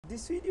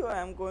This video I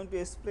am going to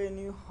explain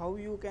you how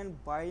you can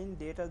bind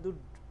data to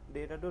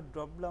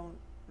drop down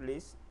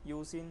list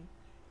using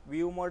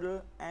view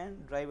model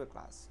and driver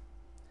class.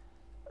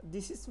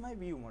 This is my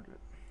view model.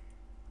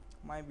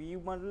 My view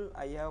model,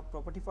 I have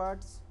property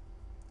parts.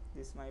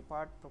 This is my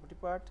property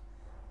part.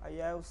 I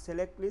have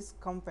select list,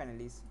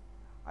 company list.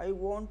 I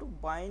want to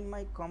bind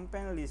my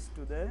company list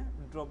to the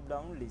drop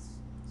down list.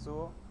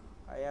 So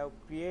I have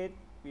create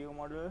view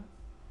model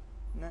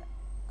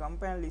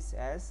company list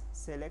as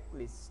select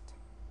list.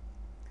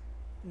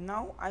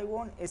 Now I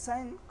want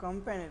assign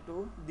company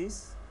to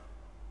this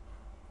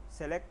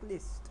select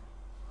list.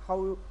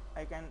 How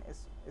I can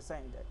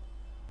assign that?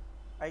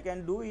 I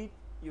can do it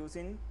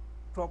using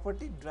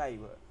property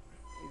driver.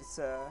 It's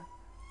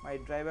my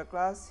driver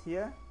class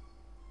here.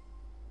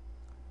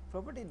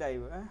 Property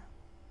driver.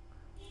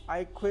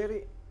 I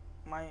query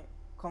my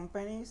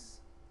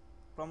companies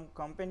from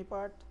company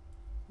part.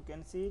 You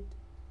can see it,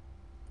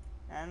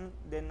 and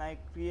then I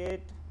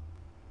create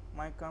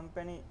my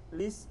company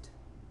list.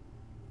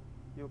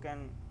 You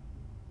can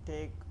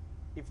take,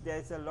 if there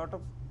is a lot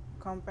of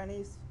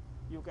companies,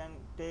 you can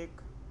take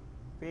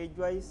page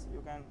wise,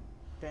 you can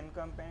 10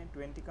 company,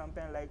 20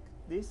 company like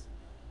this.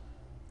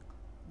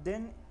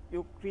 Then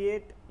you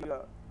create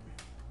your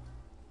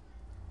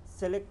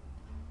select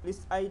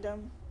list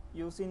item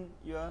using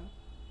your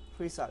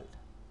result.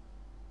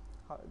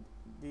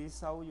 This is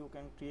how you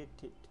can create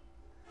it.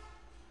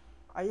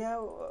 I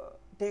have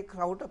take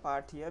router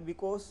part here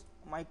because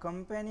my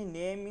company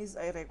name is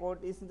I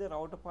record is the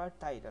router part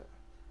title.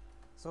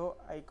 So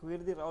I query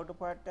the router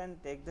part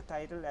and take the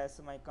title as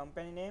my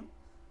company name,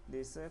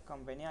 this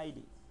company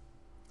ID.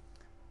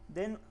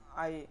 Then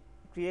I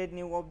create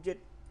new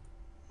object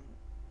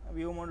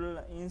view model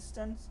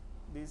instance.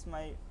 This is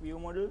my view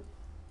model.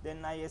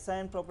 Then I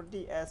assign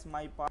property as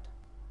my part,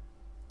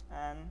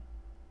 and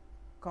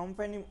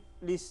company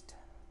list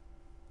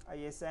I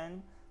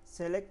assign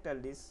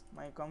selected list,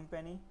 my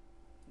company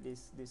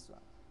list, this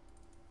one,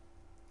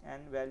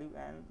 and value,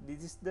 and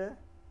this is the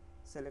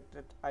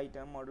selected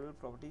item model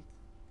property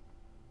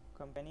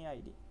company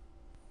ID.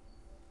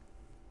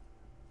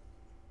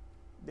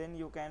 Then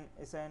you can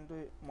assign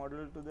to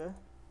model to the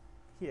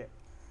here.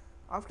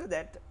 After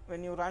that,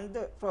 when you run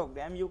the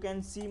program, you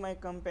can see my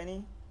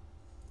company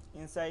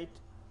inside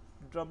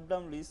drop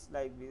down list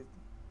like this.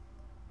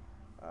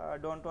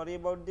 Don't worry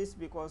about this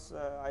because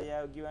I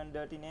have given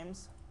dirty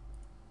names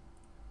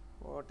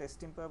for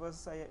testing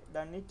purpose. I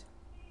done it.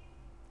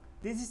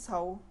 This is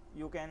how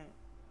you can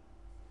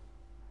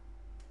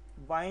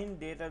bind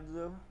data to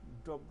the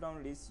drop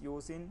down list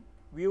using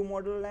view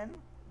model and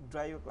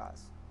driver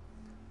class.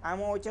 I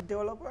am a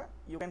developer.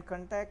 You can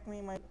contact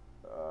me. My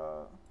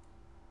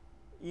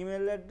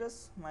email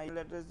address. My email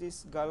address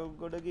is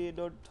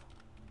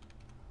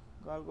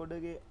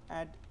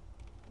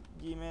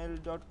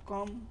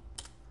galgodage@gmail.com.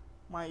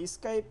 My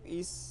Skype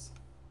is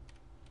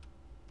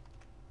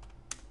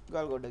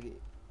galgodage.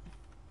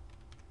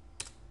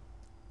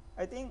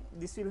 I think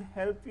this will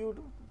help you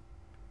to.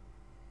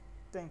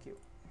 Thank you.